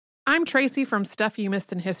I'm Tracy from Stuff You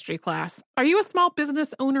Missed in History class. Are you a small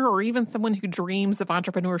business owner or even someone who dreams of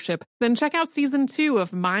entrepreneurship? Then check out Season 2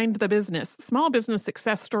 of Mind the Business, small business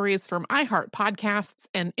success stories from iHeart Podcasts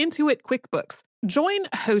and Intuit QuickBooks. Join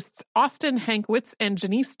hosts Austin Hankwitz and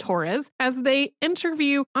Janice Torres as they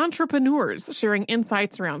interview entrepreneurs sharing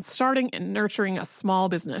insights around starting and nurturing a small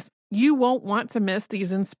business. You won't want to miss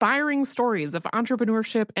these inspiring stories of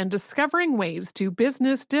entrepreneurship and discovering ways to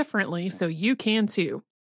business differently so you can too.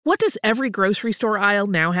 What does every grocery store aisle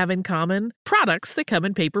now have in common? Products that come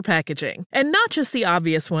in paper packaging. And not just the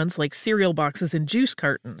obvious ones like cereal boxes and juice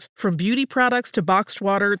cartons. From beauty products to boxed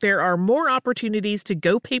water, there are more opportunities to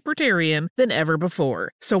go papertarian than ever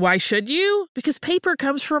before. So why should you? Because paper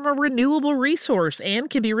comes from a renewable resource and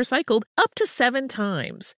can be recycled up to 7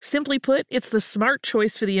 times. Simply put, it's the smart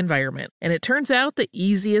choice for the environment. And it turns out the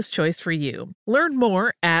easiest choice for you. Learn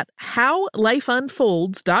more at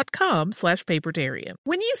howlifeunfolds.com/papertarian.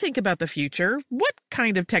 When you think about the future, what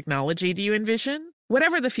kind of technology do you envision?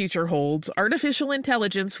 Whatever the future holds, artificial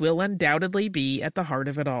intelligence will undoubtedly be at the heart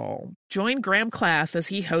of it all. Join Graham Class as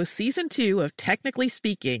he hosts Season 2 of Technically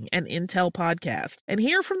Speaking, an Intel podcast, and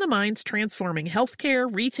hear from the minds transforming healthcare,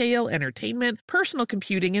 retail, entertainment, personal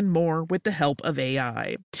computing, and more with the help of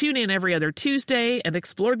AI. Tune in every other Tuesday and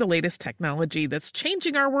explore the latest technology that's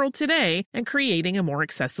changing our world today and creating a more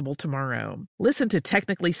accessible tomorrow. Listen to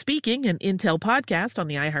Technically Speaking, an Intel podcast on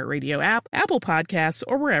the iHeartRadio app, Apple Podcasts,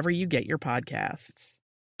 or wherever you get your podcasts.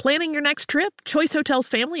 Planning your next trip? Choice Hotels'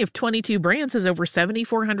 family of 22 brands has over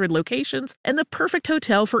 7,400 locations and the perfect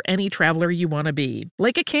hotel for any traveler you want to be.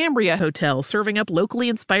 Like a Cambria Hotel, serving up locally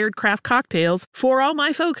inspired craft cocktails for all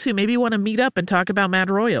my folks who maybe want to meet up and talk about Mad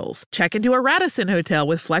Royals. Check into a Radisson Hotel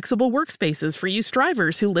with flexible workspaces for you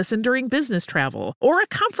strivers who listen during business travel. Or a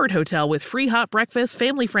Comfort Hotel with free hot breakfast,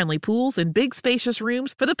 family-friendly pools, and big spacious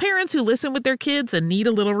rooms for the parents who listen with their kids and need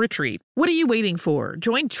a little retreat. What are you waiting for?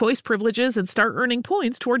 Join Choice Privileges and start earning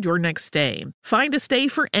points toward your next stay. Find a stay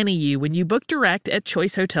for any you when you book direct at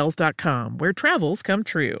choicehotels.com, where travels come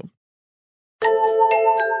true.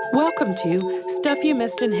 Welcome to Stuff You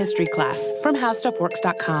Missed in History class from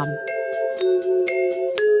HowStuffWorks.com.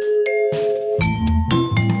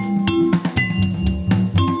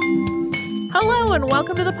 Hello and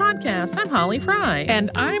welcome to the podcast. I'm Holly Fry. And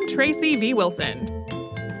I'm Tracy V. Wilson.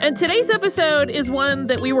 And today's episode is one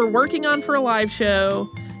that we were working on for a live show.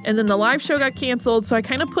 And then the live show got canceled, so I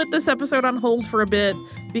kind of put this episode on hold for a bit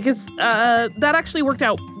because that actually worked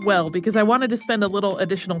out well because I wanted to spend a little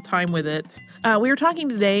additional time with it. We were talking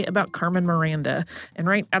today about Carmen Miranda, and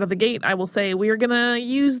right out of the gate, I will say we are going to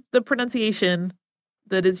use the pronunciation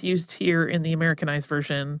that is used here in the Americanized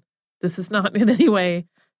version. This is not in any way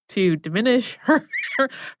to diminish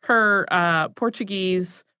her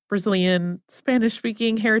Portuguese, Brazilian,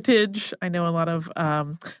 Spanish-speaking heritage. I know a lot of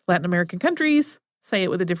Latin American countries say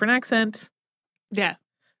it with a different accent. Yeah.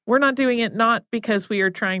 We're not doing it not because we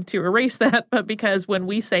are trying to erase that, but because when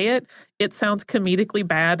we say it, it sounds comedically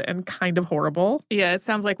bad and kind of horrible. Yeah, it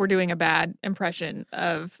sounds like we're doing a bad impression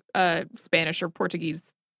of a Spanish or Portuguese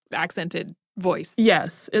accented voice.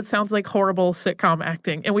 Yes, it sounds like horrible sitcom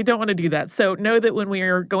acting, and we don't want to do that. So know that when we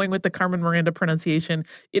are going with the Carmen Miranda pronunciation,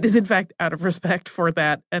 it is in fact out of respect for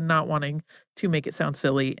that and not wanting to make it sound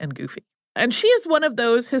silly and goofy. And she is one of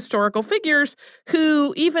those historical figures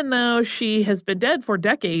who, even though she has been dead for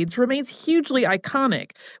decades, remains hugely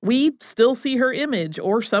iconic. We still see her image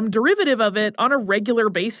or some derivative of it on a regular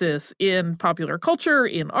basis in popular culture,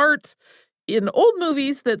 in art, in old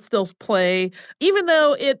movies that still play, even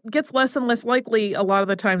though it gets less and less likely a lot of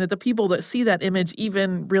the time that the people that see that image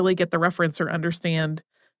even really get the reference or understand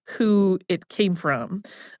who it came from.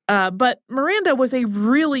 But Miranda was a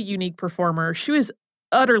really unique performer. She was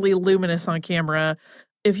utterly luminous on camera.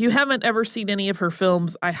 If you haven't ever seen any of her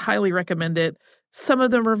films, I highly recommend it. Some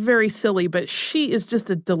of them are very silly, but she is just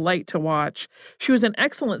a delight to watch. She was an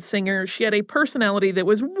excellent singer. She had a personality that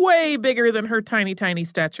was way bigger than her tiny, tiny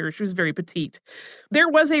stature. She was very petite. There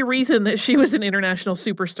was a reason that she was an international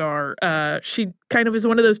superstar. She kind of is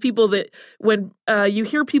one of those people that when you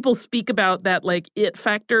hear people speak about that like it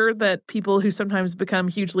factor that people who sometimes become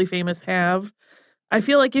hugely famous have, I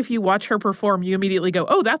feel like if you watch her perform, you immediately go,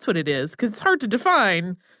 oh, that's what it is, because it's hard to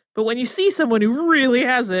define. But when you see someone who really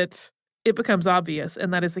has it, it becomes obvious.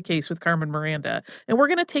 And that is the case with Carmen Miranda. And we're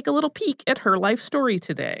going to take a little peek at her life story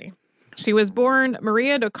today. She was born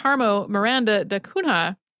Maria do Carmo Miranda da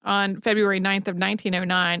Cunha on February 9th of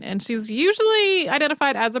 1909, and she's usually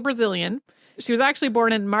identified as a Brazilian. She was actually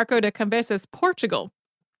born in Marco de Cambeses, Portugal.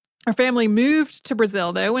 Her family moved to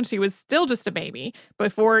Brazil, though, when she was still just a baby,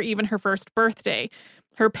 before even her first birthday.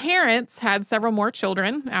 Her parents had several more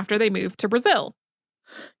children after they moved to Brazil.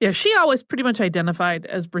 Yeah, she always pretty much identified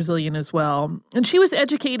as Brazilian as well. And she was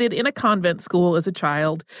educated in a convent school as a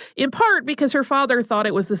child, in part because her father thought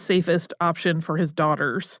it was the safest option for his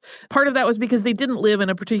daughters. Part of that was because they didn't live in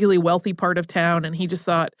a particularly wealthy part of town, and he just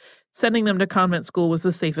thought sending them to convent school was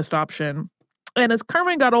the safest option. And as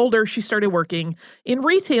Carmen got older, she started working in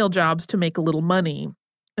retail jobs to make a little money.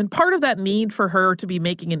 And part of that need for her to be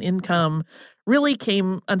making an income really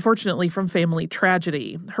came, unfortunately, from family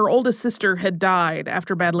tragedy. Her oldest sister had died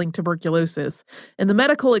after battling tuberculosis, and the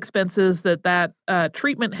medical expenses that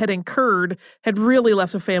treatment had incurred had really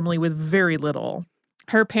left a family with very little.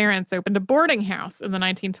 Her parents opened a boarding house in the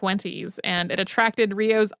 1920s, and it attracted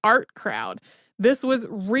Rio's art crowd. This was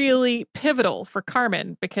really pivotal for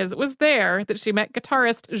Carmen because it was there that she met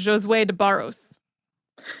guitarist Josué de Barros.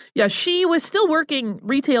 Yeah, she was still working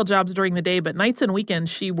retail jobs during the day, but nights and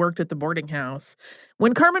weekends she worked at the boarding house.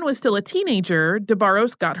 When Carmen was still a teenager, de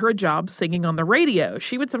Barros got her a job singing on the radio.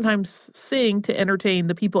 She would sometimes sing to entertain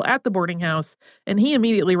the people at the boarding house, and he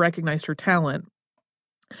immediately recognized her talent.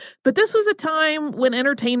 But this was a time when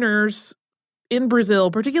entertainers in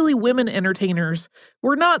Brazil, particularly women entertainers,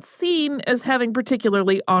 were not seen as having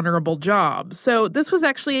particularly honorable jobs. So this was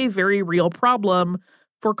actually a very real problem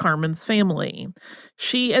for Carmen's family.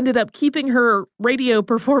 She ended up keeping her radio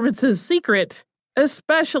performances secret,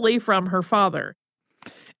 especially from her father.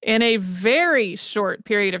 In a very short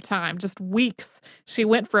period of time, just weeks, she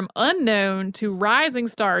went from unknown to rising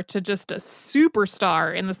star to just a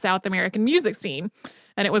superstar in the South American music scene.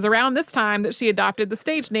 And it was around this time that she adopted the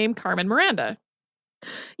stage name Carmen Miranda.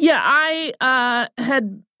 Yeah, I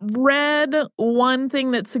had read one thing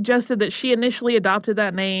that suggested that she initially adopted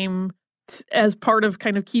that name as part of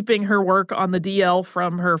kind of keeping her work on the DL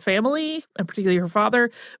from her family, and particularly her father.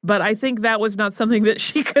 But I think that was not something that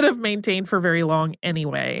she could have maintained for very long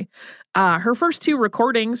anyway. Her first two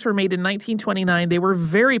recordings were made in 1929. They were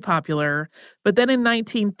very popular. But then in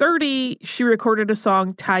 1930, she recorded a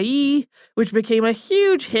song, Tai, which became a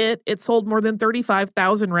huge hit. It sold more than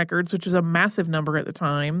 35,000 records, which was a massive number at the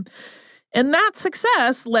time. And that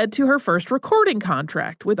success led to her first recording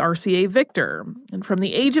contract with RCA Victor. And from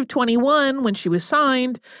the age of 21, when she was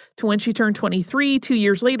signed, to when she turned 23, 2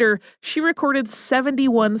 years later, she recorded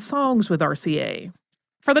 71 songs with RCA.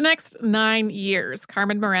 For the next 9 years,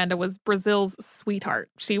 Carmen Miranda was Brazil's sweetheart.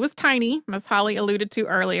 She was tiny, as Holly alluded to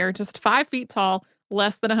earlier, just 5 feet tall,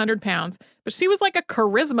 less than 100 pounds, but she was like a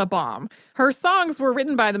charisma bomb. Her songs were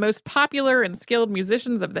written by the most popular and skilled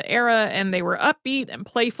musicians of the era, and they were upbeat and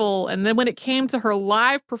playful. And then when it came to her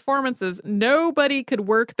live performances, nobody could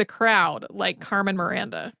work the crowd like Carmen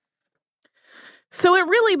Miranda. So it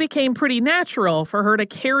really became pretty natural for her to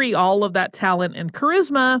carry all of that talent and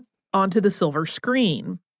charisma onto the silver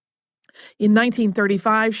screen. In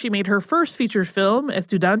 1935, she made her first feature film,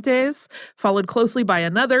 Estudantes, followed closely by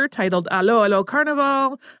another titled Allo Allo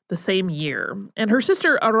Carnaval the same year. And her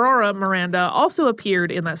sister Aurora Miranda also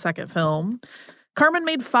appeared in that second film. Carmen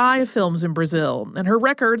made 5 films in Brazil, and her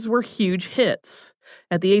records were huge hits.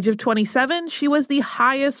 At the age of 27, she was the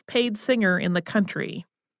highest paid singer in the country.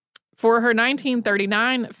 For her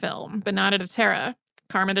 1939 film, Banana de Terra,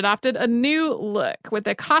 Carmen adopted a new look with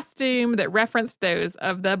a costume that referenced those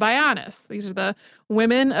of the Baianas. These are the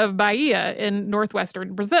women of Bahia in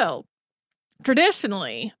northwestern Brazil.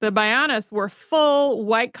 Traditionally, the Baianas wore full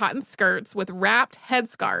white cotton skirts with wrapped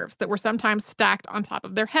headscarves that were sometimes stacked on top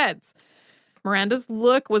of their heads. Miranda's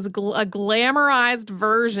look was a glamorized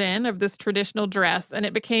version of this traditional dress, and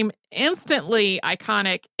it became instantly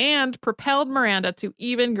iconic and propelled Miranda to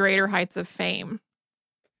even greater heights of fame.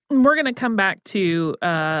 We're going to come back to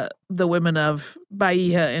the women of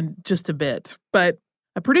Bahia in just a bit, but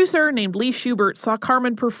a producer named Lee Schubert saw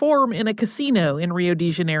Carmen perform in a casino in Rio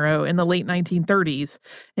de Janeiro in the late 1930s,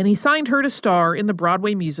 and he signed her to star in the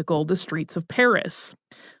Broadway musical The Streets of Paris.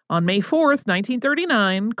 On May 4th,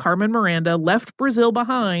 1939, Carmen Miranda left Brazil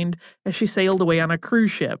behind as she sailed away on a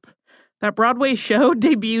cruise ship. That Broadway show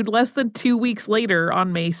debuted less than 2 weeks later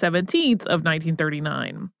on May 17th of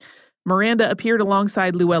 1939. Miranda appeared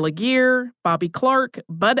alongside Luella Gear, Bobby Clark,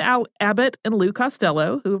 Bud Abbott, and Lou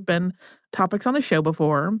Costello, who have been topics on the show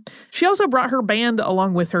before. She also brought her band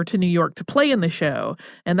along with her to New York to play in the show,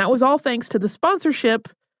 and that was all thanks to the sponsorship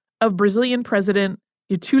of Brazilian President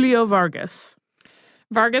Getúlio Vargas.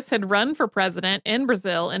 Vargas had run for president in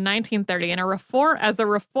Brazil in 1930 as a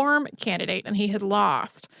reform candidate, and he had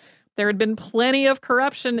lost. There had been plenty of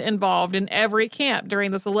corruption involved in every camp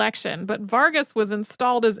during this election, but Vargas was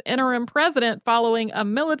installed as interim president following a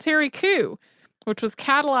military coup, which was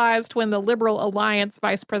catalyzed when the Liberal Alliance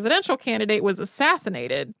vice presidential candidate was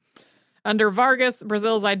assassinated. Under Vargas,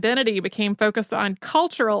 Brazil's identity became focused on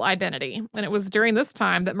cultural identity, and it was during this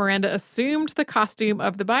time that Miranda assumed the costume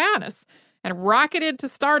of the Baianas and rocketed to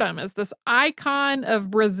stardom as this icon of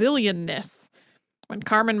Brazilianness. When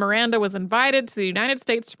Carmen Miranda was invited to the United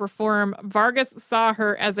States to perform, Vargas saw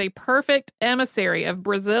her as a perfect emissary of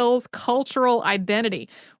Brazil's cultural identity,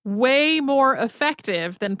 way more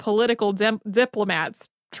effective than political diplomats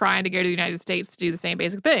trying to go to the United States to do the same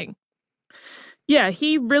basic thing. Yeah,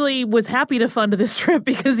 he really was happy to fund this trip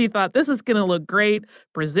because he thought this is going to look great.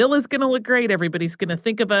 Brazil is going to look great. Everybody's going to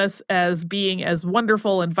think of us as being as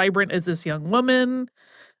wonderful and vibrant as this young woman.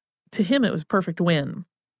 To him, it was a perfect win.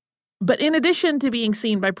 But in addition to being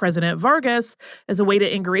seen by President Vargas as a way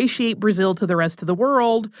to ingratiate Brazil to the rest of the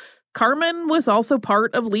world, Carmen was also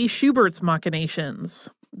part of Lee Schubert's machinations.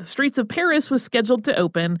 The Streets of Paris was scheduled to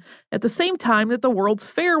open at the same time that the World's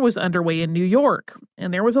Fair was underway in New York,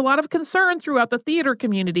 and there was a lot of concern throughout the theater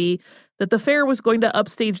community that the fair was going to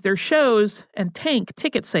upstage their shows and tank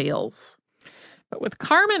ticket sales. But with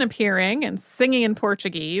Carmen appearing and singing in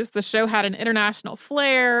Portuguese, the show had an international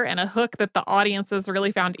flair and a hook that the audiences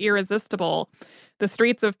really found irresistible. The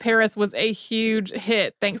Streets of Paris was a huge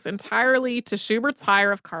hit, thanks entirely to Schubert's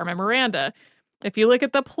hire of Carmen Miranda. If you look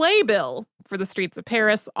at the playbill for The Streets of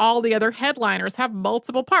Paris, all the other headliners have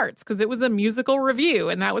multiple parts because it was a musical revue,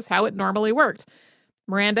 and that was how it normally worked.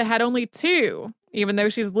 Miranda had only 2, even though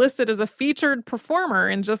she's listed as a featured performer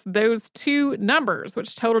in just those 2 numbers,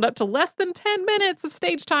 which totaled up to less than 10 minutes of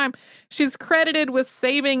stage time. She's credited with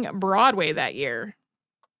saving Broadway that year.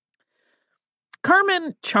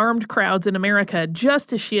 Carmen charmed crowds in America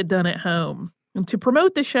just as she had done at home. And to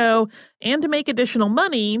promote the show and to make additional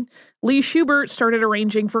money, Lee Schubert started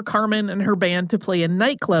arranging for Carmen and her band to play in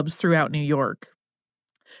nightclubs throughout New York.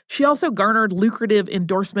 She also garnered lucrative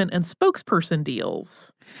endorsement and spokesperson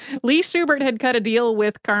deals. Lee Schubert had cut a deal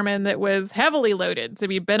with Carmen that was heavily loaded to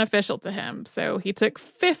be beneficial to him, so he took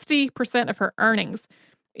 50% of her earnings.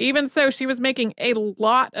 Even so, she was making a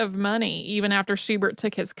lot of money even after Schubert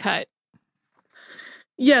took his cut.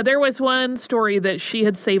 Yeah, there was one story that she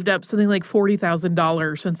had saved up something like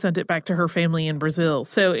 $40,000 and sent it back to her family in Brazil.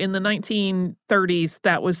 So in the 1930s,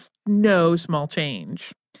 that was no small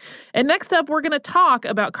change. And next up, we're going to talk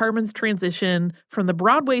about Carmen's transition from the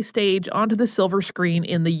Broadway stage onto the silver screen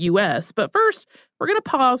in the U.S. But first, we're going to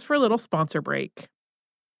pause for a little sponsor break.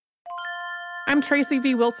 I'm Tracy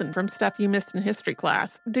V. Wilson from Stuff You Missed in History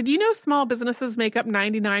Class. Did you know small businesses make up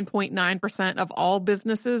 99.9% of all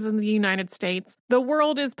businesses in the United States? The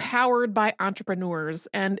world is powered by entrepreneurs,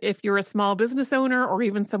 and if you're a small business owner or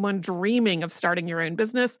even someone dreaming of starting your own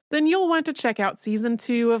business, then you'll want to check out Season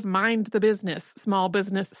 2 of Mind the Business, Small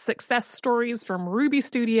Business Success Stories from Ruby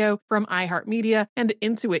Studio, from iHeartMedia, and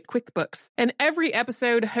Intuit QuickBooks. And every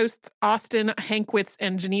episode, hosts Austin Hankwitz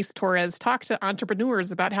and Janice Torres talk to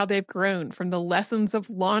entrepreneurs about how they've grown from the lessons of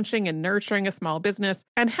launching and nurturing a small business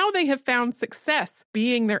and how they have found success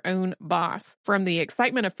being their own boss. From the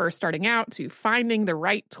excitement of first starting out to finding the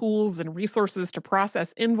right tools and resources to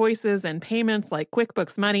process invoices and payments like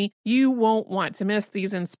QuickBooks Money, you won't want to miss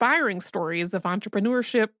these inspiring stories of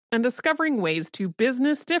entrepreneurship and discovering ways to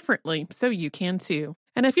business differently so you can too.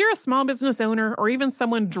 And if you're a small business owner or even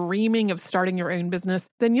someone dreaming of starting your own business,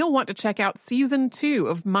 then you'll want to check out Season 2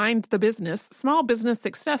 of Mind the Business, Small Business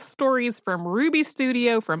Success Stories from Ruby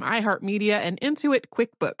Studio, from iHeartMedia, and Intuit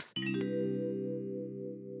QuickBooks.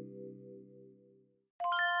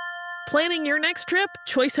 Planning your next trip?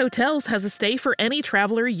 Choice Hotels has a stay for any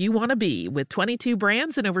traveler you want to be, with 22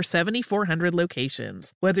 brands and over 7,400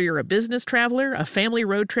 locations. Whether you're a business traveler, a family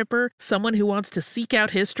road tripper, someone who wants to seek out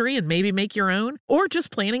history and maybe make your own, or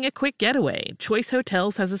just planning a quick getaway, Choice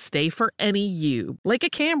Hotels has a stay for any you. Like a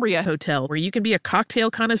Cambria Hotel, where you can be a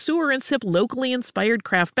cocktail connoisseur and sip locally inspired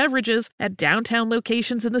craft beverages at downtown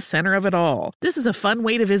locations in the center of it all. This is a fun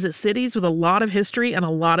way to visit cities with a lot of history and a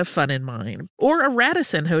lot of fun in mind. Or a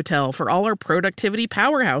Radisson Hotel for all our productivity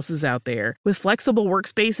powerhouses out there. With flexible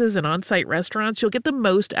workspaces and on-site restaurants, you'll get the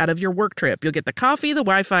most out of your work trip. You'll get the coffee, the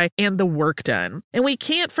Wi-Fi, and the work done. And we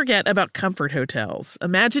can't forget about Comfort Hotels.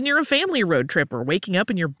 Imagine you're a family road tripper, waking up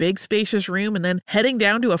in your big spacious room and then heading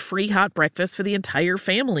down to a free hot breakfast for the entire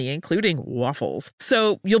family, including waffles.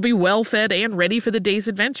 So you'll be well fed and ready for the day's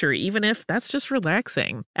adventure, even if that's just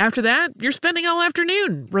relaxing. After that, you're spending all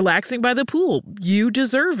afternoon relaxing by the pool. You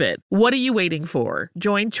deserve it. What are you waiting for?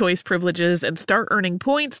 Join Choice Privileges and start earning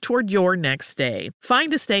points toward your next stay.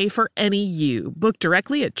 Find a stay for any you. Book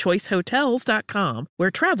directly at choicehotels.com, where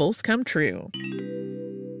travels come true.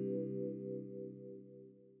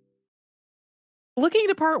 Looking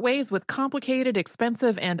to part ways with complicated,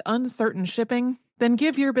 expensive, and uncertain shipping? Then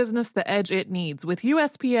give your business the edge it needs with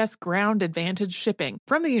USPS Ground Advantage shipping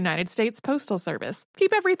from the United States Postal Service.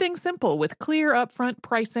 Keep everything simple with clear upfront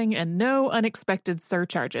pricing and no unexpected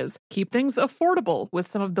surcharges. Keep things affordable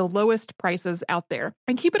with some of the lowest prices out there.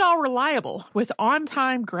 And keep it all reliable with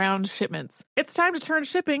on-time ground shipments. It's time to turn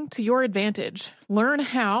shipping to your advantage. Learn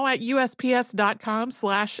how at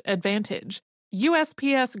USPS.com/advantage.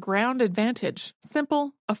 USPS Ground Advantage.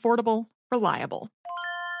 Simple, affordable, reliable.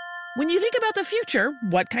 When you think about the future,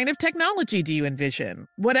 what kind of technology do you envision?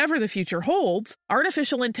 Whatever the future holds,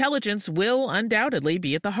 artificial intelligence will undoubtedly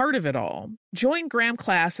be at the heart of it all. Join Graham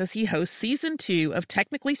Class as he hosts Season 2 of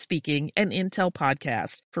Technically Speaking, an Intel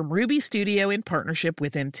podcast from Ruby Studio in partnership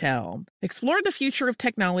with Intel. Explore the future of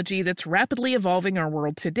technology that's rapidly evolving our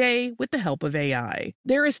world today with the help of AI.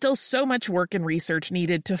 There is still so much work and research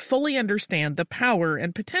needed to fully understand the power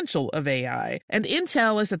and potential of AI, and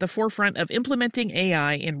Intel is at the forefront of implementing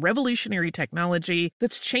AI in revolutionary technology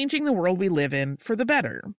that's changing the world we live in for the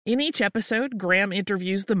better. In each episode, Graham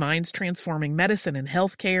interviews the minds transforming medicine and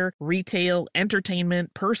healthcare, retail,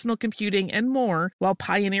 entertainment, personal computing, and more, while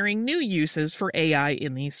pioneering new uses for AI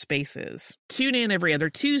in these spaces. Tune in every other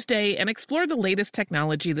Tuesday and explore the latest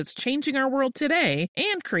technology that's changing our world today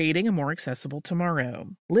and creating a more accessible tomorrow.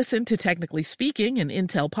 Listen to Technically Speaking, an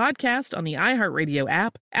Intel podcast on the iHeartRadio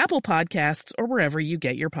app, Apple Podcasts, or wherever you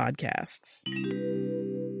get your podcasts.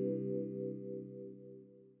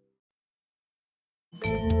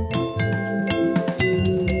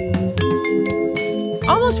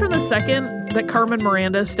 Almost from the second that Carmen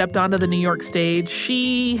Miranda stepped onto the New York stage,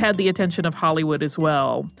 she had the attention of Hollywood as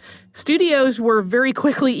well. Studios were very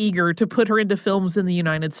quickly eager to put her into films in the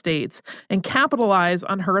United States and capitalize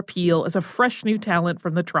on her appeal as a fresh new talent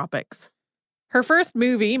from the tropics. Her first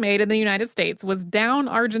movie made in the United States was Down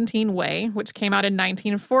Argentine Way, which came out in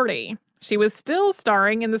 1940. She was still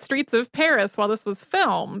starring in the streets of Paris while this was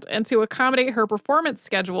filmed, and to accommodate her performance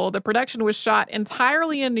schedule, the production was shot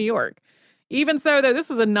entirely in New York. Even so, though, this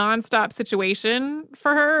was a nonstop situation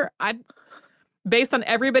for her. Based on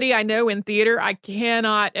everybody I know in theater, I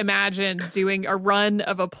cannot imagine doing a run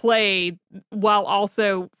of a play while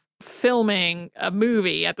also filming a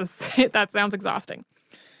movie at the. That sounds exhausting.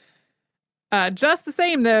 Just the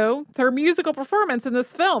same, though, her musical performance in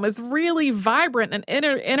this film is really vibrant and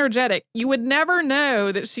energetic. You would never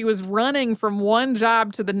know that she was running from one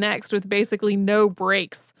job to the next with basically no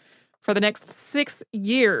breaks. For the next 6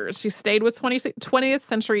 years, she stayed with 20th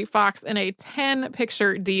Century Fox in a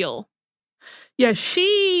 10-picture deal. Yeah,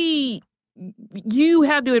 you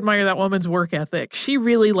had to admire that woman's work ethic. She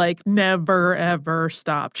really, never, ever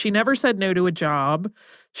stopped. She never said no to a job.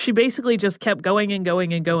 She basically just kept going and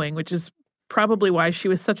going and going, which is probably why she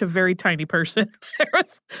was such a very tiny person.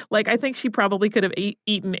 I think she probably could have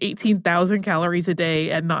eaten 18,000 calories a day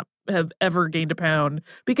and not have ever gained a pound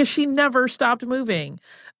because she never stopped moving.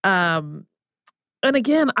 And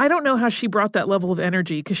again, I don't know how she brought that level of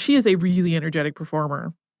energy because she is a really energetic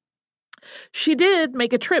performer. She did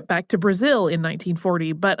make a trip back to Brazil in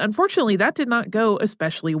 1940, but unfortunately that did not go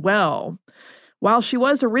especially well. While she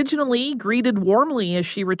was originally greeted warmly as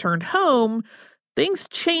she returned home, things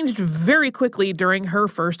changed very quickly during her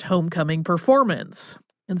first homecoming performance.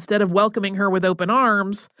 Instead of welcoming her with open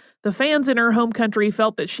arms, the fans in her home country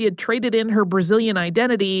felt that she had traded in her Brazilian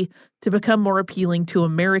identity to become more appealing to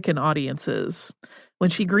American audiences. When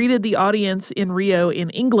she greeted the audience in Rio in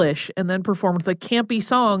English and then performed the campy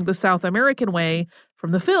song The South American Way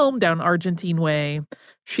from the film Down Argentine Way,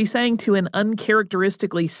 she sang to an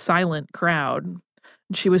uncharacteristically silent crowd.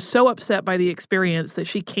 She was so upset by the experience that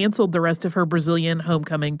she canceled the rest of her Brazilian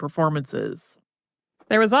homecoming performances.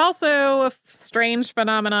 There was also a strange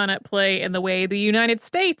phenomenon at play in the way the United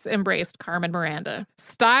States embraced Carmen Miranda.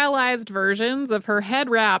 Stylized versions of her head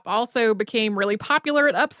wrap also became really popular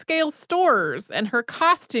at upscale stores, and her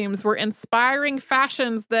costumes were inspiring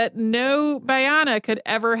fashions that no baiana could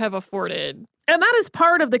ever have afforded. And that is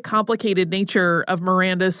part of the complicated nature of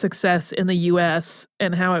Miranda's success in the U.S.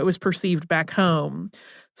 and how it was perceived back home.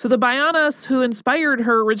 So the baianas who inspired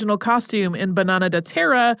her original costume in Banana da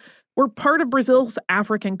Terra were part of Brazil's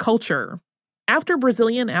African culture. After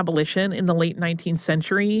Brazilian abolition in the late 19th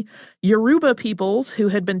century, Yoruba peoples who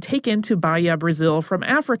had been taken to Bahia, Brazil from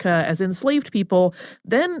Africa as enslaved people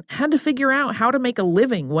then had to figure out how to make a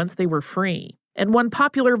living once they were free. And one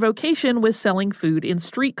popular vocation was selling food in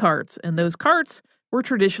street carts, and those carts were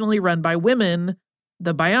traditionally run by women,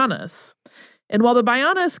 the baianas. And while the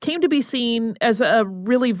baianas came to be seen as a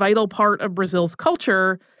really vital part of Brazil's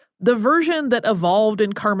culture, The version that evolved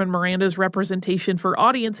in Carmen Miranda's representation for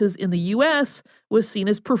audiences in the U.S. was seen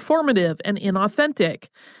as performative and inauthentic.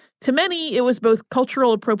 To many, it was both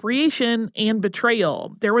cultural appropriation and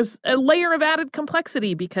betrayal. There was a layer of added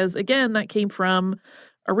complexity because, again, that came from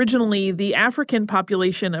originally the African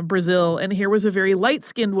population of Brazil, and here was a very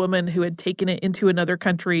light-skinned woman who had taken it into another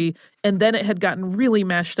country, and then it had gotten really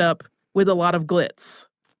mashed up with a lot of glitz.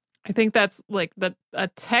 I think that's like a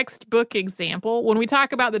textbook example. When we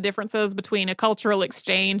talk about the differences between a cultural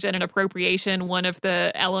exchange and an appropriation, one of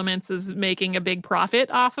the elements is making a big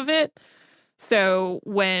profit off of it. So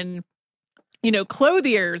when,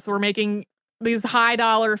 clothiers were making these high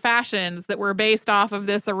dollar fashions that were based off of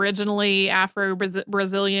this originally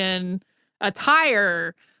Afro-Brazilian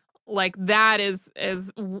attire, like that is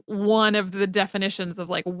one of the definitions of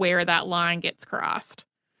like where that line gets crossed.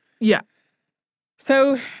 Yeah.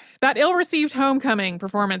 So that ill-received homecoming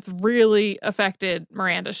performance really affected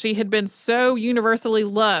Miranda. She had been so universally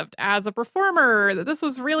loved as a performer that this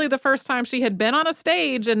was really the first time she had been on a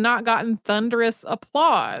stage and not gotten thunderous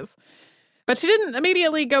applause. But she didn't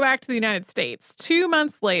immediately go back to the United States. 2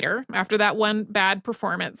 months later, after that one bad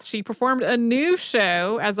performance, she performed a new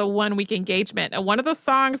show as a one-week engagement. And one of the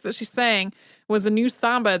songs that she sang was a new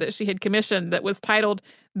samba that she had commissioned that was titled,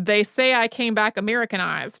 "They Say I Came Back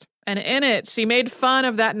Americanized." And in it, she made fun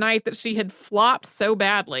of that night that she had flopped so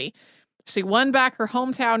badly. She won back her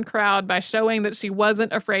hometown crowd by showing that she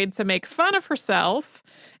wasn't afraid to make fun of herself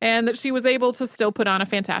and that she was able to still put on a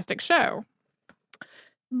fantastic show.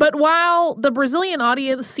 But while the Brazilian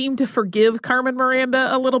audience seemed to forgive Carmen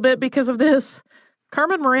Miranda a little bit because of this,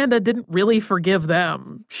 Carmen Miranda didn't really forgive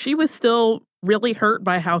them. She was still really hurt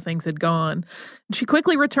by how things had gone. She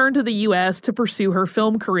quickly returned to the U.S. to pursue her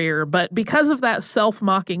film career, but because of that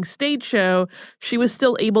self-mocking stage show, she was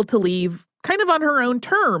still able to leave kind of on her own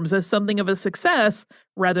terms as something of a success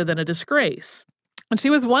rather than a disgrace. And she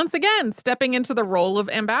was once again stepping into the role of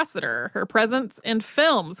ambassador. Her presence in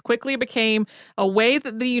films quickly became a way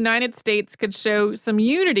that the United States could show some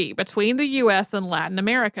unity between the U.S. and Latin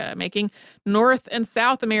America, making North and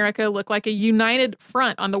South America look like a united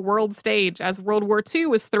front on the world stage as World War II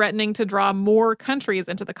was threatening to draw more countries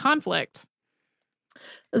into the conflict.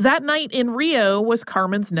 That Night in Rio was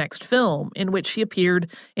Carmen's next film, in which she appeared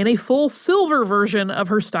in a full silver version of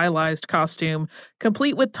her stylized costume,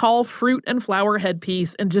 complete with tall fruit and flower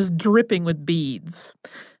headpiece and just dripping with beads.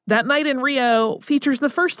 That Night in Rio features the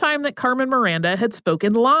first time that Carmen Miranda had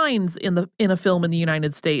spoken lines in a film in the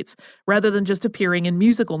United States, rather than just appearing in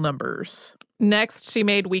musical numbers. Next, she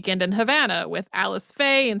made Weekend in Havana with Alice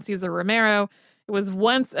Faye and Cesar Romero. It was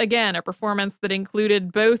once again a performance that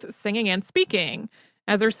included both singing and speaking.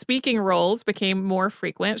 As her speaking roles became more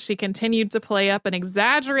frequent, she continued to play up an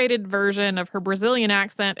exaggerated version of her Brazilian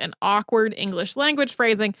accent and awkward English language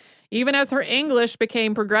phrasing, even as her English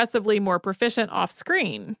became progressively more proficient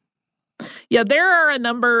off-screen. Yeah, there are a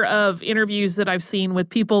number of interviews that I've seen with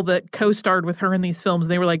people that co-starred with her in these films.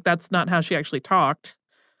 And they were like, that's not how she actually talked.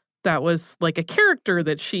 That was like a character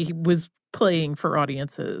that she was playing for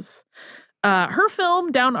audiences. Her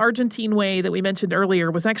film, Down Argentine Way, that we mentioned earlier,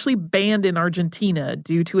 was actually banned in Argentina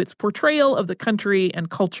due to its portrayal of the country and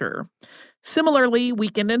culture. Similarly,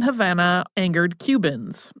 Weekend in Havana angered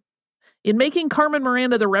Cubans. In making Carmen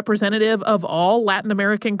Miranda the representative of all Latin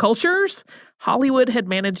American cultures, Hollywood had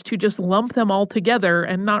managed to just lump them all together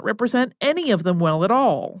and not represent any of them well at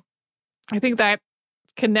all. I think that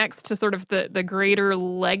connects to sort of the greater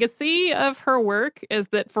legacy of her work, is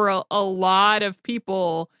that for a lot of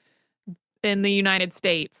people in the United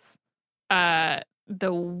States, the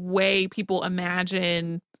way people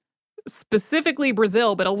imagine specifically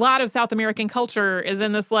Brazil, but a lot of South American culture is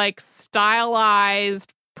in this like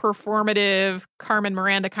stylized, performative Carmen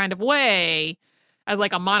Miranda kind of way as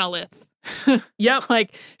like a monolith. Yep.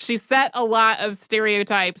 Like she set a lot of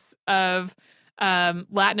stereotypes of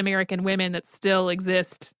Latin American women that still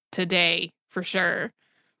exist today, for sure.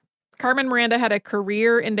 Carmen Miranda had a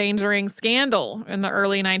career-endangering scandal in the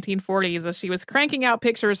early 1940s as she was cranking out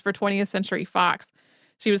pictures for 20th Century Fox.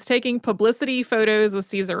 She was taking publicity photos with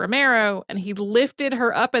Cesar Romero, and he lifted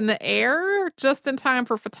her up in the air just in time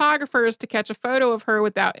for photographers to catch a photo of her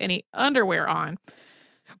without any underwear on.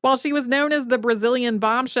 While she was known as the Brazilian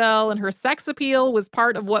bombshell and her sex appeal was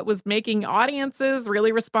part of what was making audiences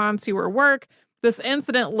really respond to her work, this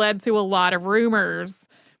incident led to a lot of rumors.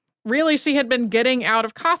 Really, she had been getting out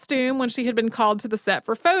of costume when she had been called to the set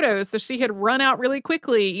for photos, so she had run out really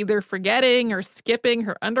quickly, either forgetting or skipping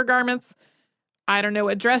her undergarments. I don't know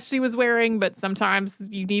what dress she was wearing, but sometimes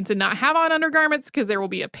you need to not have on undergarments because there will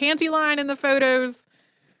be a panty line in the photos.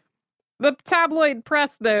 The tabloid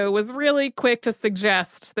press, though, was really quick to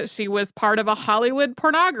suggest that she was part of a Hollywood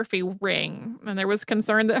pornography ring, and there was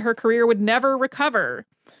concern that her career would never recover.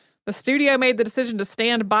 The studio made the decision to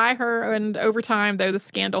stand by her, and over time, though, the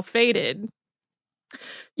scandal faded.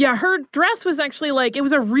 Yeah, her dress was actually it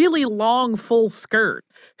was a really long full skirt.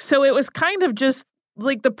 So it was kind of just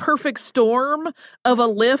like the perfect storm of a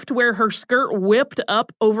lift where her skirt whipped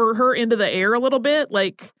up over her into the air a little bit,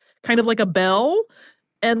 kind of like a bell.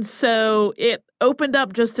 And so it opened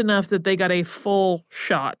up just enough that they got a full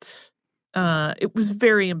shot. It was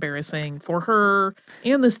very embarrassing for her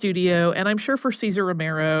and the studio, and I'm sure for Cesar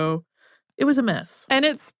Romero. It was a mess. And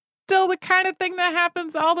it's still the kind of thing that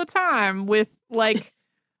happens all the time with,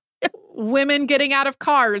 women getting out of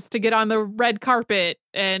cars to get on the red carpet,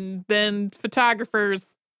 and then photographers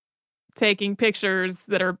taking pictures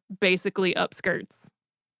that are basically upskirts.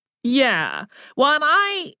 Yeah. Well, and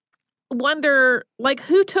I wonder,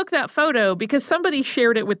 who took that photo? Because somebody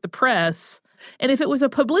shared it with the press. And if it was a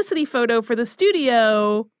publicity photo for the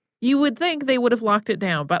studio, you would think they would have locked it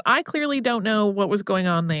down. But I clearly don't know what was going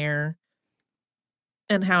on there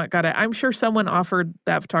and how it got it. I'm sure someone offered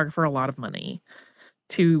that photographer a lot of money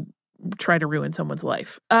to try to ruin someone's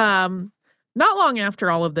life. Not long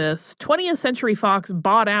after all of this, 20th Century Fox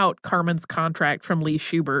bought out Carmen's contract from Lee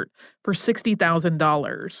Schubert for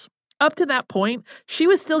 $60,000. Up to that point, she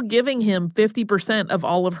was still giving him 50% of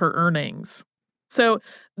all of her earnings. So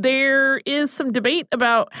there is some debate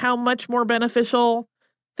about how much more beneficial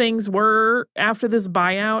things were after this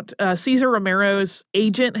buyout. Cesar Romero's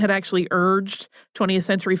agent had actually urged 20th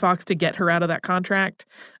Century Fox to get her out of that contract.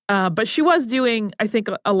 But she was doing, I think,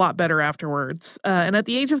 a lot better afterwards. And at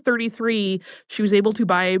the age of 33, she was able to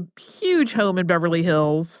buy a huge home in Beverly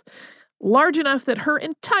Hills, large enough that her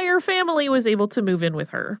entire family was able to move in with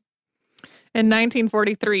her. In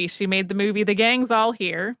 1943, she made the movie The Gang's All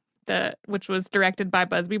Here, which was directed by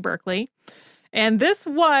Busby Berkeley. And this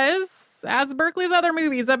was, as Berkeley's other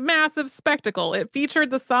movies, a massive spectacle. It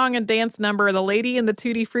featured the song and dance number The Lady in the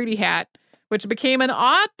Tutti Frutti Hat, which became an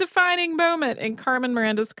odd-defining moment in Carmen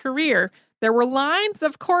Miranda's career. There were lines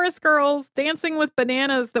of chorus girls dancing with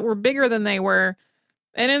bananas that were bigger than they were.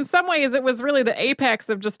 And in some ways, it was really the apex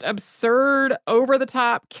of just absurd,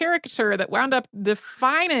 over-the-top caricature that wound up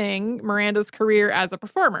defining Miranda's career as a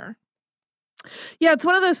performer. Yeah, it's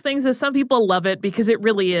one of those things that some people love it because it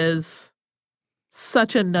really is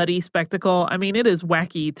such a nutty spectacle. I mean, it is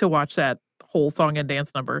wacky to watch that whole song and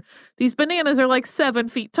dance number. These bananas are 7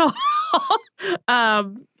 feet tall.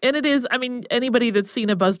 And it is, I mean, anybody that's seen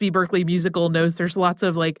a Busby Berkeley musical knows there's lots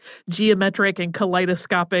of geometric and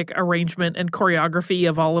kaleidoscopic arrangement and choreography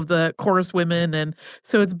of all of the chorus women. And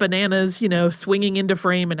so it's bananas, swinging into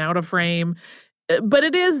frame and out of frame. But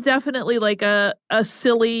it is definitely a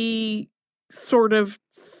silly sort of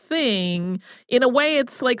thing. In a way,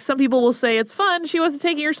 it's some people will say it's fun. She wasn't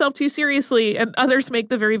taking herself too seriously. And others make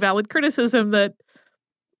the very valid criticism that,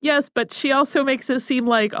 yes, but she also makes it seem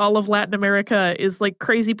like all of Latin America is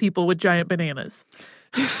crazy people with giant bananas.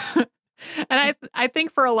 And I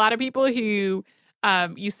think for a lot of people who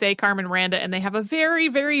you say Carmen Miranda and they have a very,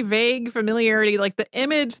 very vague familiarity, the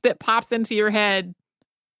image that pops into your head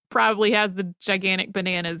probably has the gigantic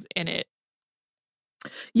bananas in it.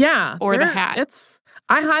 Yeah. Or the hat.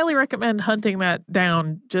 I highly recommend hunting that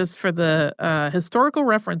down just for the historical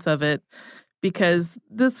reference of it, because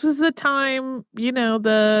this was a time,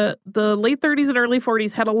 the late 30s and early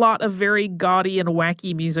 40s had a lot of very gaudy and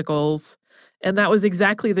wacky musicals. And that was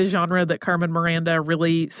exactly the genre that Carmen Miranda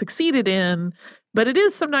really succeeded in. But it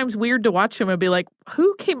is sometimes weird to watch him and be like,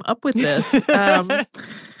 who came up with this?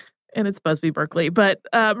 And it's Busby Berkeley. But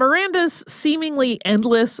Miranda's seemingly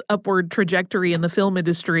endless upward trajectory in the film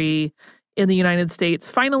industry in the United States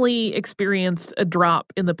finally experienced a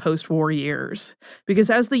drop in the post-war years. Because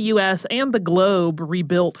as the U.S. and the globe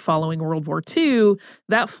rebuilt following World War II,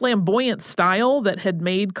 that flamboyant style that had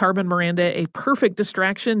made Carmen Miranda a perfect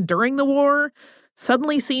distraction during the war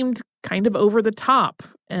suddenly seemed kind of over the top,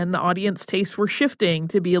 and the audience tastes were shifting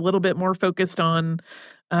to be a little bit more focused on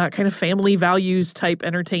kind of family values type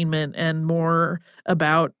entertainment and more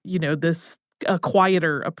about, this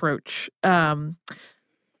quieter approach.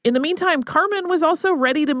 In the meantime, Carmen was also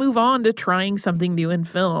ready to move on to trying something new in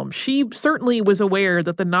film. She certainly was aware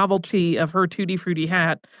that the novelty of her Tutti Frutti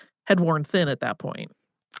hat had worn thin at that point.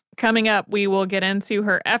 Coming up, we will get into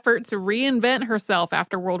her effort to reinvent herself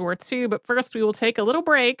after World War II, but first we will take a little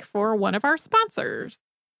break for one of our sponsors.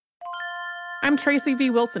 I'm Tracy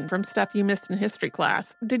V. Wilson from Stuff You Missed in History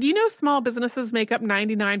Class. Did you know small businesses make up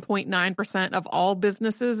 99.9% of all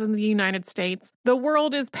businesses in the United States? The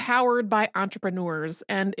world is powered by entrepreneurs,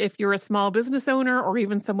 and if you're a small business owner or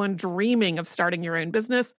even someone dreaming of starting your own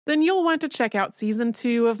business, then you'll want to check out Season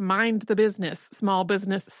 2 of Mind the Business, Small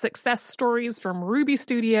Business Success Stories from Ruby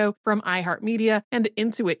Studio, from iHeartMedia, and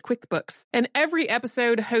Intuit QuickBooks. In every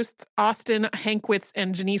episode, hosts Austin Hankwitz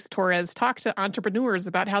and Janice Torres talk to entrepreneurs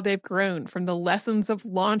about how they've grown from the lessons of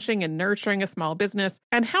launching and nurturing a small business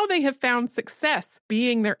and how they have found success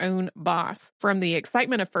being their own boss. From the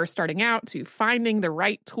excitement of first starting out to finding the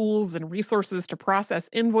right tools and resources to process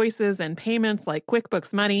invoices and payments like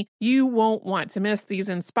QuickBooks Money, you won't want to miss these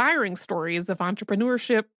inspiring stories of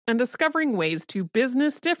entrepreneurship and discovering ways to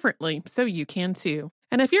business differently so you can too.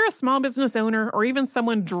 And if you're a small business owner or even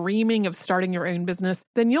someone dreaming of starting your own business,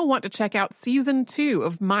 then you'll want to check out Season 2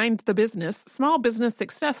 of Mind the Business, Small Business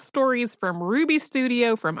Success Stories from Ruby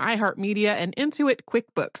Studio, from iHeartMedia, and Intuit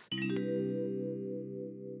QuickBooks.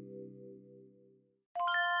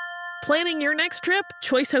 Planning your next trip?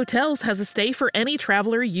 Choice Hotels has a stay for any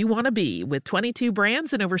traveler you want to be, with 22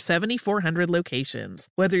 brands and over 7,400 locations.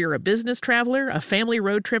 Whether you're a business traveler, a family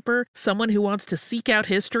road tripper, someone who wants to seek out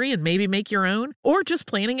history and maybe make your own, or just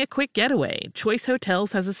planning a quick getaway, Choice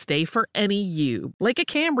Hotels has a stay for any you. Like a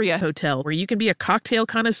Cambria Hotel, where you can be a cocktail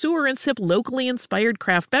connoisseur and sip locally inspired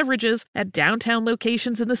craft beverages at downtown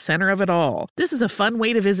locations in the center of it all. This is a fun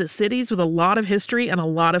way to visit cities with a lot of history and a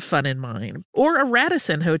lot of fun in mind. Or a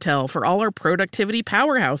Radisson Hotel for all our productivity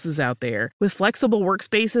powerhouses out there. With flexible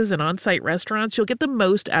workspaces and on-site restaurants, you'll get the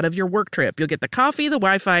most out of your work trip. You'll get the coffee, the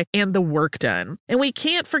Wi-Fi, and the work done. And we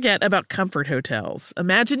can't forget about Comfort Hotels.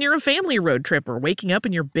 Imagine you're a family road tripper, waking up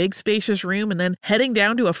in your big spacious room and then heading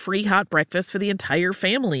down to a free hot breakfast for the entire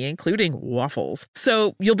family, including waffles.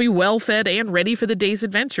 So you'll be well fed and ready for the day's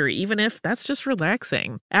adventure, even if that's just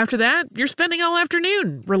relaxing. After that, you're spending all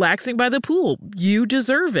afternoon relaxing by the pool. You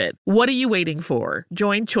deserve it. What are you waiting for?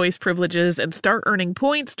 Join Choice Privileges and start earning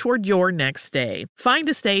points toward your next stay. Find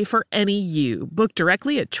a stay for any you. Book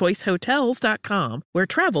directly at choicehotels.com, where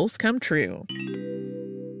travels come true.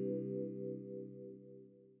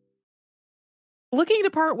 Looking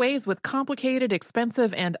to part ways with complicated,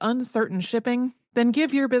 expensive, and uncertain shipping? Then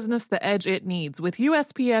give your business the edge it needs with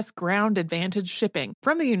USPS Ground Advantage shipping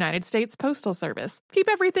from the United States Postal Service. Keep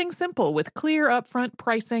everything simple with clear upfront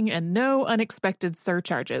pricing and no unexpected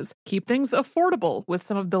surcharges. Keep things affordable with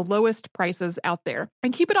some of the lowest prices out there.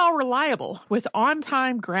 And keep it all reliable with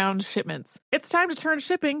on-time ground shipments. It's time to turn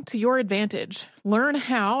shipping to your advantage. Learn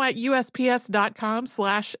how at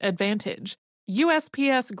USPS.com/advantage.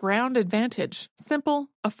 USPS Ground Advantage. Simple,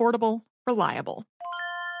 affordable, reliable.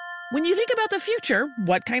 When you think about the future,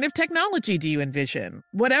 what kind of technology do you envision?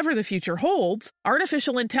 Whatever the future holds,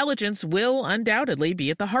 artificial intelligence will undoubtedly be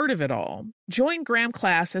at the heart of it all. Join Graham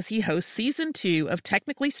Class as he hosts Season 2 of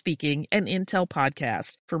Technically Speaking, an Intel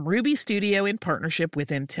podcast from Ruby Studio in partnership with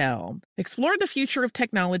Intel. Explore the future of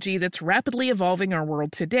technology that's rapidly evolving our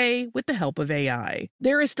world today with the help of AI.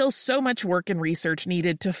 There is still so much work and research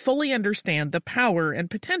needed to fully understand the power and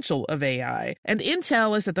potential of AI, and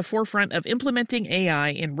Intel is at the forefront of implementing AI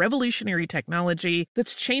in revolutionary technology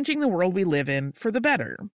that's changing the world we live in for the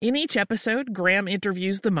better. In each episode, Graham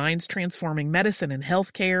interviews the minds transforming medicine and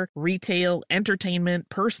healthcare, retail, entertainment,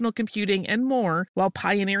 personal computing, and more, while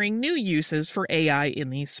pioneering new uses for AI in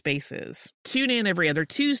these spaces. Tune in every other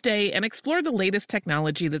Tuesday and explore the latest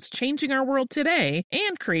technology that's changing our world today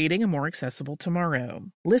and creating a more accessible tomorrow.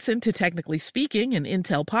 Listen to Technically Speaking, an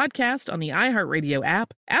Intel podcast on the iHeartRadio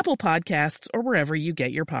app, Apple Podcasts, or wherever you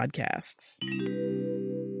get your podcasts.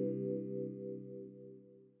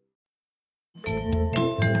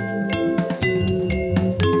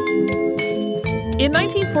 In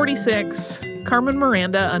 1946, Carmen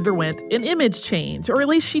Miranda underwent an image change, or at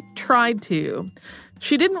least she tried to.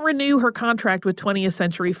 She didn't renew her contract with 20th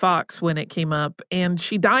Century Fox when it came up, and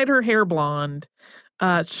she dyed her hair blonde.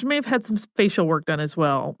 She may have had some facial work done as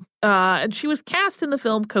well. And she was cast in the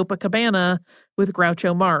film Copacabana with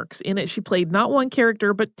Groucho Marx. In it, she played not one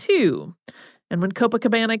character, but two. And when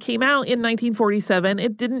Copacabana came out in 1947,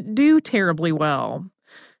 it didn't do terribly well.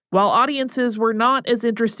 While audiences were not as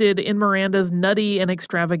interested in Miranda's nutty and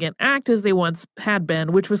extravagant act as they once had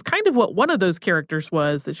been, which was kind of what one of those characters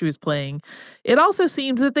was that she was playing, it also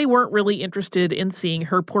seemed that they weren't really interested in seeing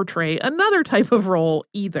her portray another type of role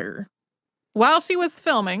either. While she was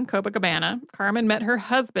filming Copacabana, Carmen met her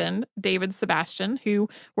husband, David Sebastian, who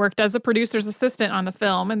worked as a producer's assistant on the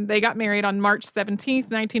film, and they got married on March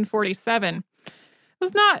 17th, 1947.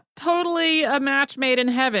 was not totally a match made in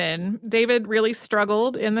heaven. David really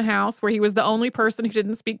struggled in the house where he was the only person who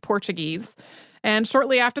didn't speak Portuguese. And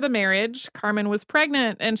shortly after the marriage, Carmen was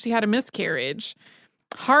pregnant and she had a miscarriage.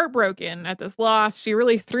 Heartbroken at this loss, she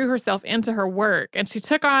really threw herself into her work and she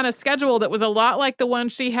took on a schedule that was a lot like the one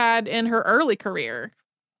she had in her early career.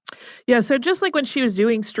 Yeah, so just like when she was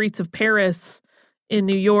doing Streets of Paris in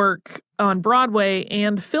New York on Broadway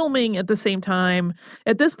and filming at the same time,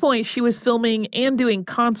 at this point she was filming and doing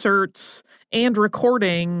concerts and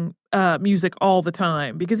recording music all the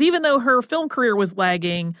time. Because even though her film career was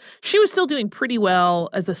lagging, she was still doing pretty well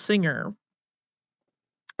as a singer.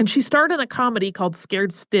 And she starred in a comedy called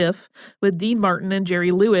Scared Stiff with Dean Martin and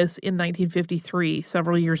Jerry Lewis in 1953,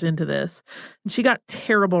 several years into this. And she got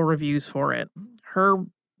terrible reviews for it. Her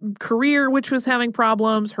career, which was having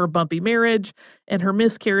problems, her bumpy marriage, and her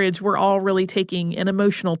miscarriage were all really taking an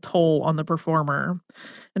emotional toll on the performer.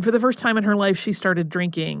 And for the first time in her life, she started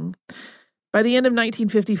drinking. By the end of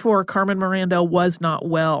 1954, Carmen Miranda was not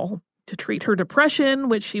well. To treat her depression,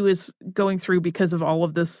 which she was going through because of all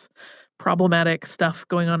of this problematic stuff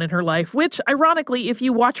going on in her life, which ironically, if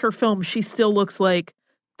you watch her film, she still looks like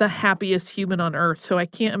the happiest human on earth. So I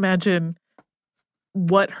can't imagine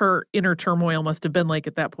what her inner turmoil must have been like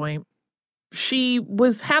at that point. She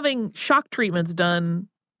was having shock treatments done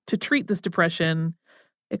to treat this depression.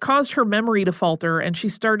 It caused her memory to falter and she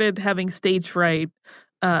started having stage fright.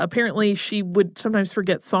 Apparently she would sometimes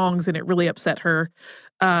forget songs and it really upset her.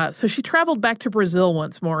 So she traveled back to Brazil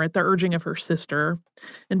once more at the urging of her sister.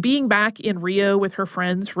 And being back in Rio with her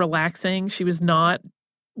friends, relaxing, she was not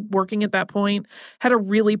working at that point, had a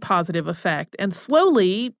really positive effect. And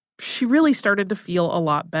slowly, she really started to feel a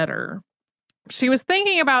lot better. She was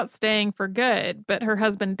thinking about staying for good, but her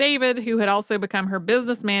husband David, who had also become her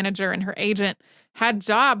business manager and her agent, had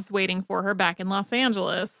jobs waiting for her back in Los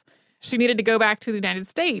Angeles. She needed to go back to the United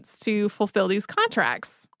States to fulfill these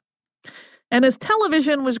contracts. And as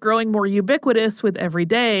television was growing more ubiquitous with every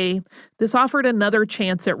day, this offered another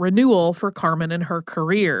chance at renewal for Carmen and her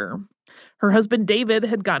career. Her husband David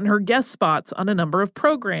had gotten her guest spots on a number of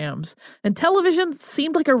programs, and television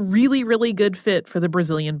seemed like a really, really good fit for the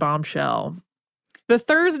Brazilian bombshell. The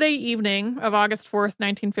Thursday evening of August 4th,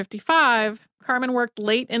 1955, Carmen worked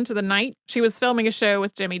late into the night. She was filming a show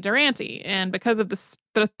with Jimmy Durante, and because of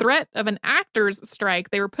the threat of an actors' strike,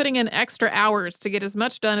 they were putting in extra hours to get as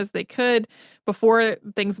much done as they could before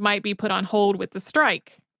things might be put on hold with the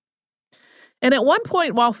strike. And at one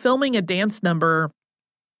point, while filming a dance number,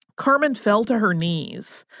 Carmen fell to her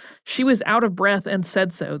knees. She was out of breath and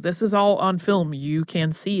said so. This is all on film. You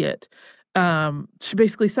can see it. She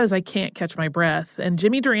basically says, I can't catch my breath. And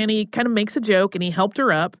Jimmy Durante kind of makes a joke and he helped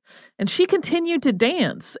her up. And she continued to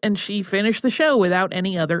dance and she finished the show without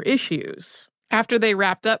any other issues. After they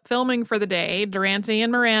wrapped up filming for the day, Durante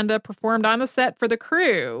and Miranda performed on the set for the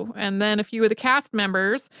crew. And then a few of the cast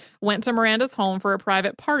members went to Miranda's home for a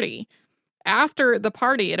private party. After the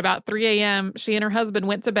party at about 3 a.m., she and her husband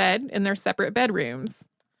went to bed in their separate bedrooms.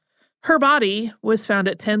 Her body was found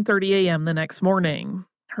at 10:30 a.m. the next morning.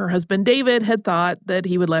 Her husband David had thought that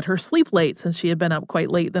he would let her sleep late since she had been up quite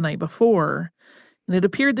late the night before. And it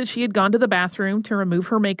appeared that she had gone to the bathroom to remove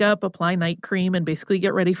her makeup, apply night cream, and basically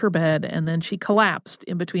get ready for bed, and then she collapsed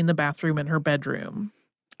in between the bathroom and her bedroom.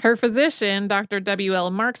 Her physician, Dr. W.L.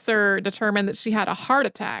 Marxer, determined that she had a heart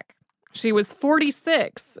attack. She was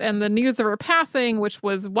 46, and the news of her passing, which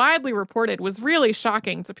was widely reported, was really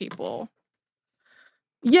shocking to people.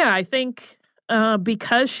 Yeah, I think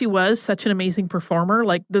because she was such an amazing performer,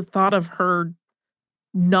 like the thought of her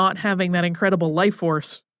not having that incredible life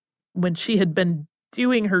force when she had been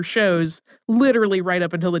doing her shows literally right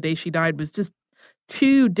up until the day she died was just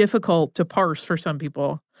too difficult to parse for some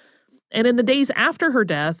people. And in the days after her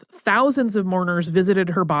death, thousands of mourners visited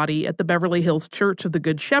her body at the Beverly Hills Church of the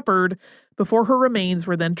Good Shepherd before her remains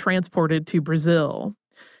were then transported to Brazil.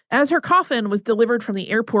 As her coffin was delivered from the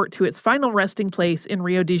airport to its final resting place in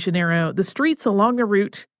Rio de Janeiro, the streets along the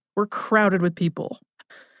route were crowded with people.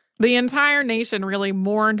 The entire nation really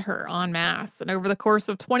mourned her en masse, and over the course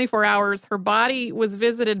of 24 hours, her body was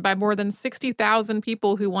visited by more than 60,000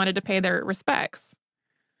 people who wanted to pay their respects.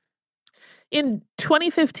 In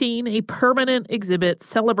 2015, a permanent exhibit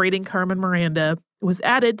celebrating Carmen Miranda was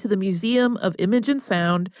added to the Museum of Image and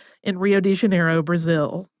Sound in Rio de Janeiro,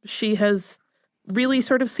 Brazil. She has really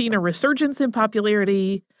sort of seen a resurgence in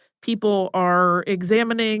popularity. People are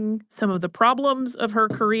examining some of the problems of her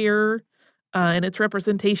career and its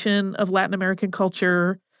representation of Latin American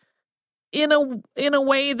culture in a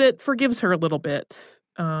way that forgives her a little bit.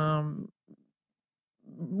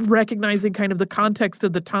 recognizing kind of the context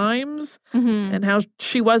of the times Mm-hmm. and how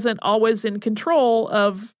she wasn't always in control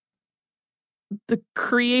of the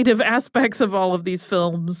creative aspects of all of these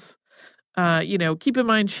films. Keep in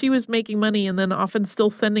mind, she was making money and then often still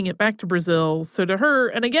sending it back to Brazil. So to her,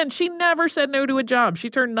 and again, she never said no to a job. She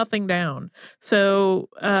turned nothing down. So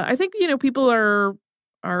I think, people are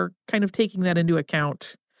kind of taking that into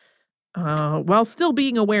account while still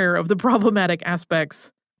being aware of the problematic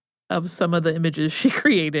aspects of some of the images she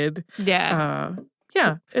created. Yeah.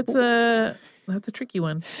 That's a tricky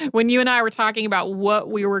one. When you and I were talking about what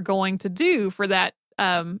we were going to do for that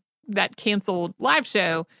canceled live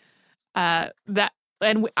show, I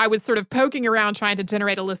was sort of poking around trying to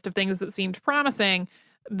generate a list of things that seemed promising.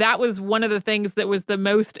 That was one of the things that was the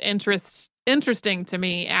most interesting to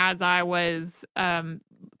me as I was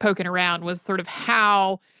poking around, was sort of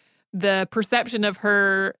how the perception of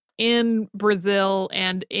her in Brazil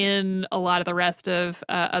and in a lot of the rest of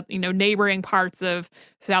neighboring parts of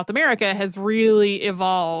South America has really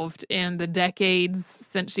evolved in the decades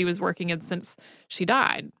since she was working and since she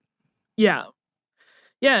died. Yeah,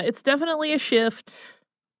 it's definitely a shift.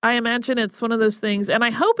 I imagine it's one of those things, and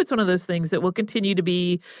I hope it's one of those things that will continue to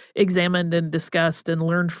be examined and discussed and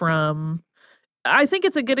learned from. I think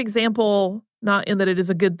it's a good example, not in that it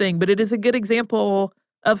is a good thing, but it is a good example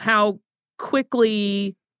of how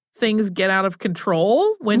quickly things get out of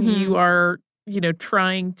control when you are, when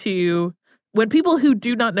people who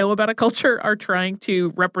do not know about a culture are trying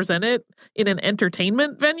to represent it in an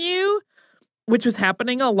entertainment venue, which was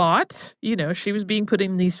happening a lot. She was being put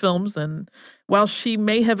in these films, and while she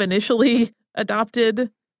may have initially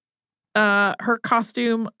adopted her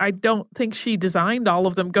costume, I don't think she designed all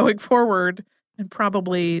of them going forward. And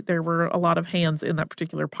probably there were a lot of hands in that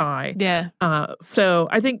particular pie. Yeah. So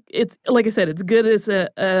I think it's, like I said, it's good as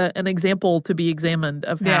an example to be examined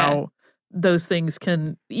of how those things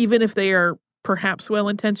can, even if they are perhaps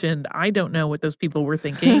well-intentioned, I don't know what those people were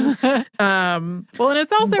thinking. Well, and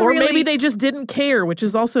it's also or maybe they just didn't care, which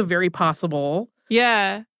is also very possible.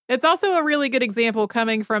 Yeah. It's also a really good example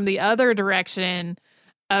coming from the other direction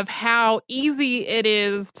of how easy it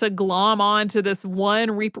is to glom on to this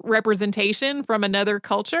one representation from another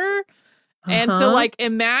culture. And to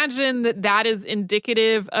imagine that is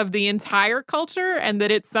indicative of the entire culture and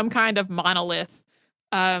that it's some kind of monolith.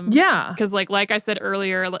 Because like I said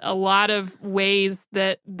earlier, a lot of ways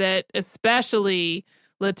that especially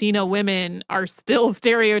Latino women are still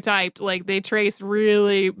stereotyped, like they trace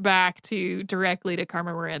really back directly to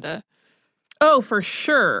Carmen Miranda. Oh, for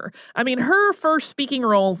sure. I mean, her first speaking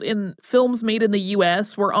roles in films made in the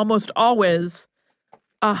U.S. were almost always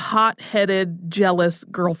a hot-headed, jealous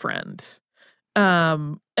girlfriend.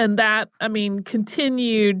 And that,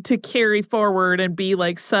 continued to carry forward and be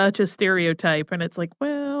like such a stereotype. And it's like,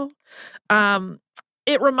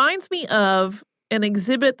 it reminds me of an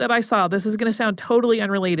exhibit that I saw. This is going to sound totally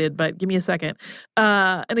unrelated, but give me a second.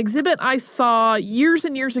 An exhibit I saw years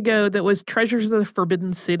and years ago that was Treasures of the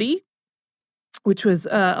Forbidden City, which was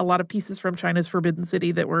a lot of pieces from China's Forbidden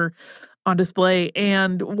City that were on display.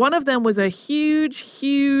 And one of them was a huge,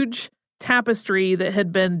 huge tapestry that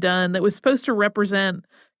had been done that was supposed to represent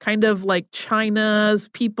kind of like China's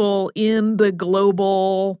people in the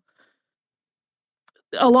global,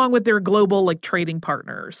 along with their global like trading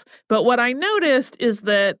partners. But what I noticed is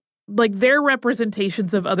that like their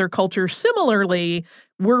representations of other cultures similarly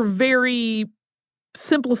were very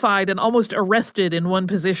simplified and almost arrested in one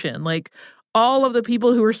position. Like all of the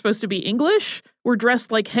people who were supposed to be English were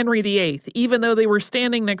dressed like Henry VIII, even though they were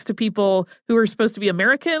standing next to people who were supposed to be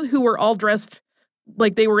American, who were all dressed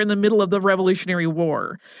like they were in the middle of the Revolutionary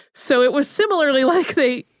War. So it was similarly like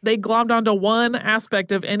they glommed onto one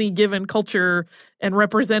aspect of any given culture and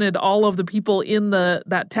represented all of the people in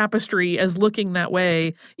that tapestry as looking that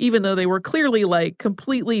way, even though they were clearly like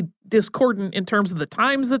completely discordant in terms of the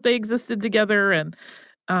times that they existed together. And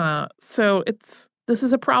so this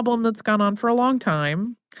is a problem that's gone on for a long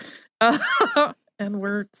time, and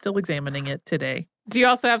we're still examining it today. Do you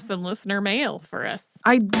also have some listener mail for us?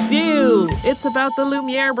 I do. It's about the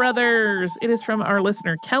Lumiere brothers. It is from our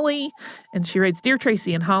listener, Kelly, and she writes, Dear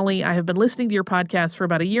Tracy and Holly, I have been listening to your podcast for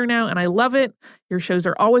about a year now, and I love it. Your shows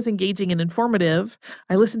are always engaging and informative.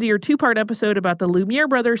 I listened to your 2-part episode about the Lumiere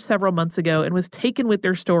brothers several months ago and was taken with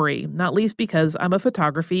their story, not least because I'm a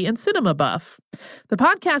photography and cinema buff. The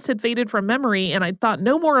podcast had faded from memory, and I thought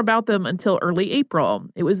no more about them until early April.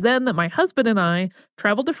 It was then that my husband and I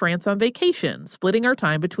traveled to France on vacation, splitting our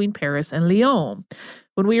time between Paris and Lyon.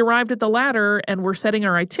 When we arrived at the latter and were setting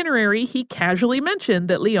our itinerary, he casually mentioned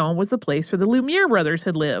that Lyon was the place where the Lumiere brothers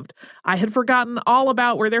had lived. I had forgotten all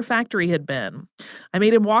about where their factory had been. I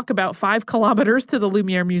made him walk about 5 kilometers to the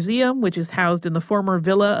Lumiere Museum, which is housed in the former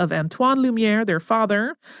villa of Antoine Lumiere, their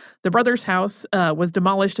father. The brothers' house was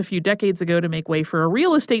demolished a few decades ago to make way for a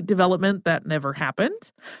real estate development that never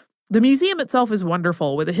happened. The museum itself is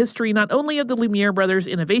wonderful, with a history not only of the Lumiere brothers'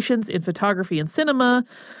 innovations in photography and cinema,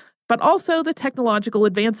 but also the technological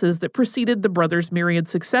advances that preceded the brothers' myriad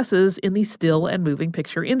successes in the still and moving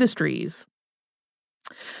picture industries.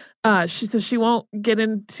 She says she won't get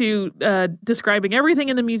into describing everything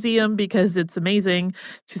in the museum because it's amazing.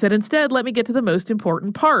 She said, instead, let me get to the most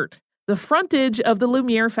important part. The frontage of the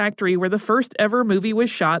Lumiere factory where the first ever movie was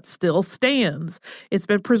shot still stands. It's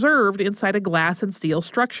been preserved inside a glass and steel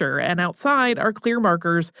structure, and outside are clear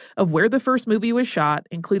markers of where the first movie was shot,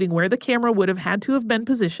 including where the camera would have had to have been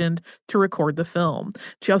positioned to record the film.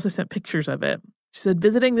 She also sent pictures of it. She said,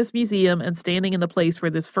 visiting this museum and standing in the place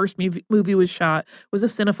where this first movie was shot was a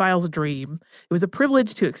cinephile's dream. It was a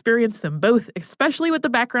privilege to experience them both, especially with the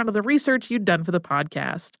background of the research you'd done for the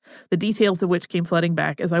podcast, the details of which came flooding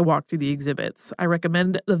back as I walked through the exhibits. I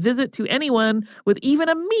recommend the visit to anyone with even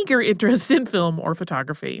a meager interest in film or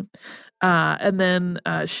photography. And then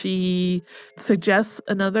she suggests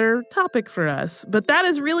another topic for us. But that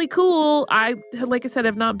is really cool. Like I said,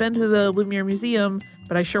 have not been to the Lumiere Museum,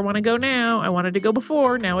 but I sure want to go now. I wanted to go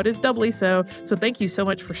before. Now it is doubly so. So thank you so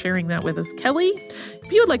much for sharing that with us, Kelly.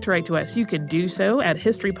 If you would like to write to us, you can do so at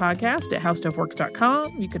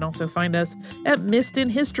historypodcast@howstuffworks.com. You can also find us at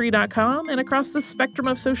missedinhistory.com and across the spectrum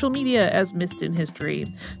of social media as Missed in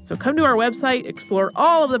History. So come to our website, explore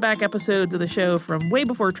all of the back episodes of the show from way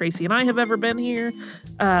before Tracy and I have ever been here.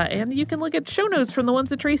 And you can look at show notes from the ones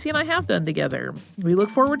that Tracy and I have done together. We look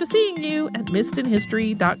forward to seeing you at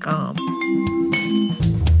missedinhistory.com.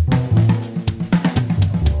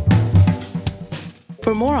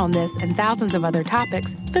 For more on this and thousands of other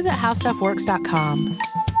topics, visit howstuffworks.com.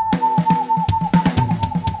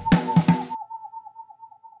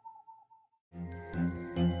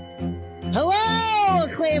 Hello,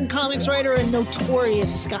 acclaimed comics writer and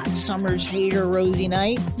notorious Scott Summers hater, Rosie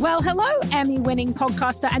Knight. Well, hello, Emmy-winning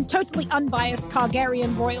podcaster and totally unbiased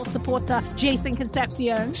Targaryen royal supporter, Jason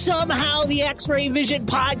Concepcion. Somehow the X-Ray Vision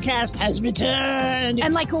podcast has returned.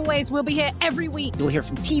 And like always, we'll be here every week. You'll hear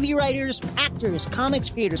from TV writers, actors, comics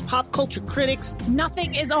creators, pop culture critics.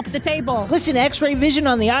 Nothing is off the table. Listen to X-Ray Vision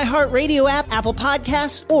on the iHeartRadio app, Apple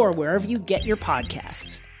Podcasts, or wherever you get your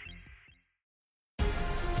podcasts.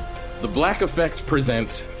 The Black Effect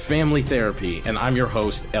presents Family Therapy, and I'm your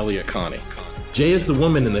host, Elliot Connie. Jay is the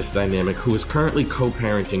woman in this dynamic who is currently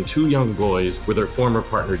co-parenting 2 young boys with her former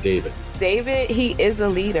partner, David. David, he is a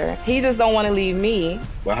leader. He just don't want to leave me.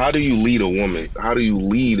 But how do you lead a woman? How do you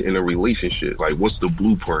lead in a relationship? Like, what's the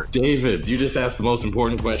blueprint? David, you just asked the most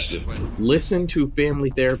important question. Listen to Family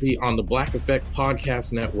Therapy on the Black Effect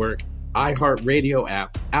Podcast Network, iHeartRadio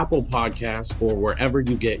app, Apple Podcasts, or wherever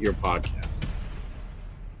you get your podcasts.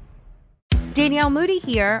 Danielle Moody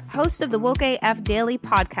here, host of the Woke AF Daily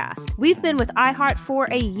podcast. We've been with iHeart for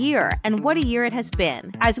a year, and what a year it has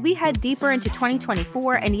been. As we head deeper into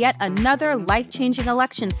 2024 and yet another life-changing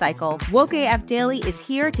election cycle, Woke AF Daily is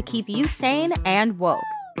here to keep you sane and woke.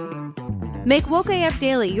 Make Woke AF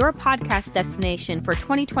Daily your podcast destination for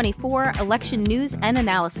 2024 election news and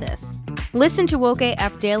analysis. Listen to Woke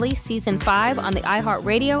AF Daily Season 5 on the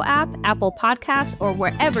iHeartRadio app, Apple Podcasts, or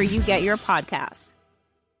wherever you get your podcasts.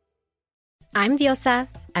 I'm Diosa.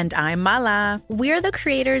 And I'm Mala. We're the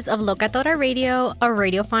creators of Locatora Radio, a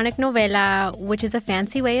radiophonic novela, which is a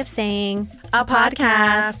fancy way of saying a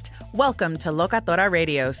podcast. Welcome to Locatora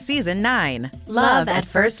Radio Season 9. Love at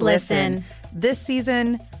First Listen. This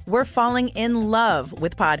season, we're falling in love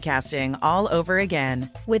with podcasting all over again.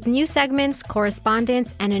 With new segments,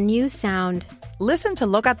 correspondence, and a new sound. Listen to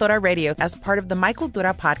Locatora Radio as part of the My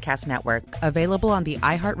Cultura Podcast Network. Available on the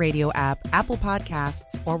iHeartRadio app, Apple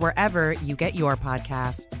Podcasts, or wherever you get your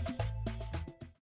podcasts.